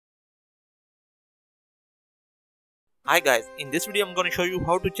Hi guys, in this video I'm going to show you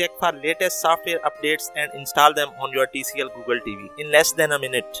how to check for latest software updates and install them on your TCL Google TV in less than a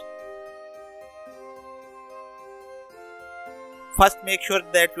minute. First, make sure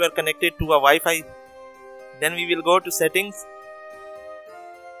that you are connected to a Wi-Fi. Then we will go to settings.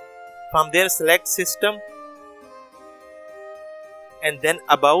 From there select system and then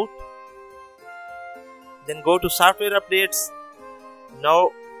about. Then go to software updates.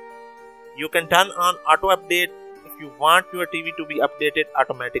 Now you can turn on auto update if you want your TV to be updated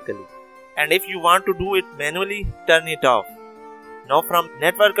automatically, and if you want to do it manually, turn it off. Now from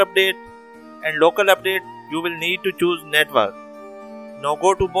network update and local update, you will need to choose network. Now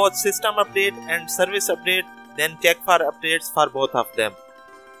go to both system update and service update, then check for updates for both of them.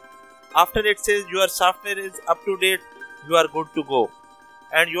 After it says your software is up to date, you are good to go,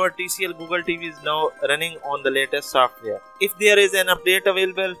 and your TCL Google TV is now running on the latest software. If there is an update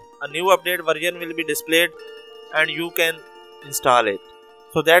available, a new update version will be displayed and you can install it.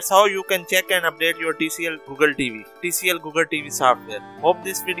 So that's how you can check and update your TCL Google TV software. Hope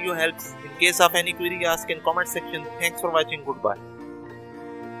this video helps. In case of any query, ask in comment section. Thanks for watching. Goodbye.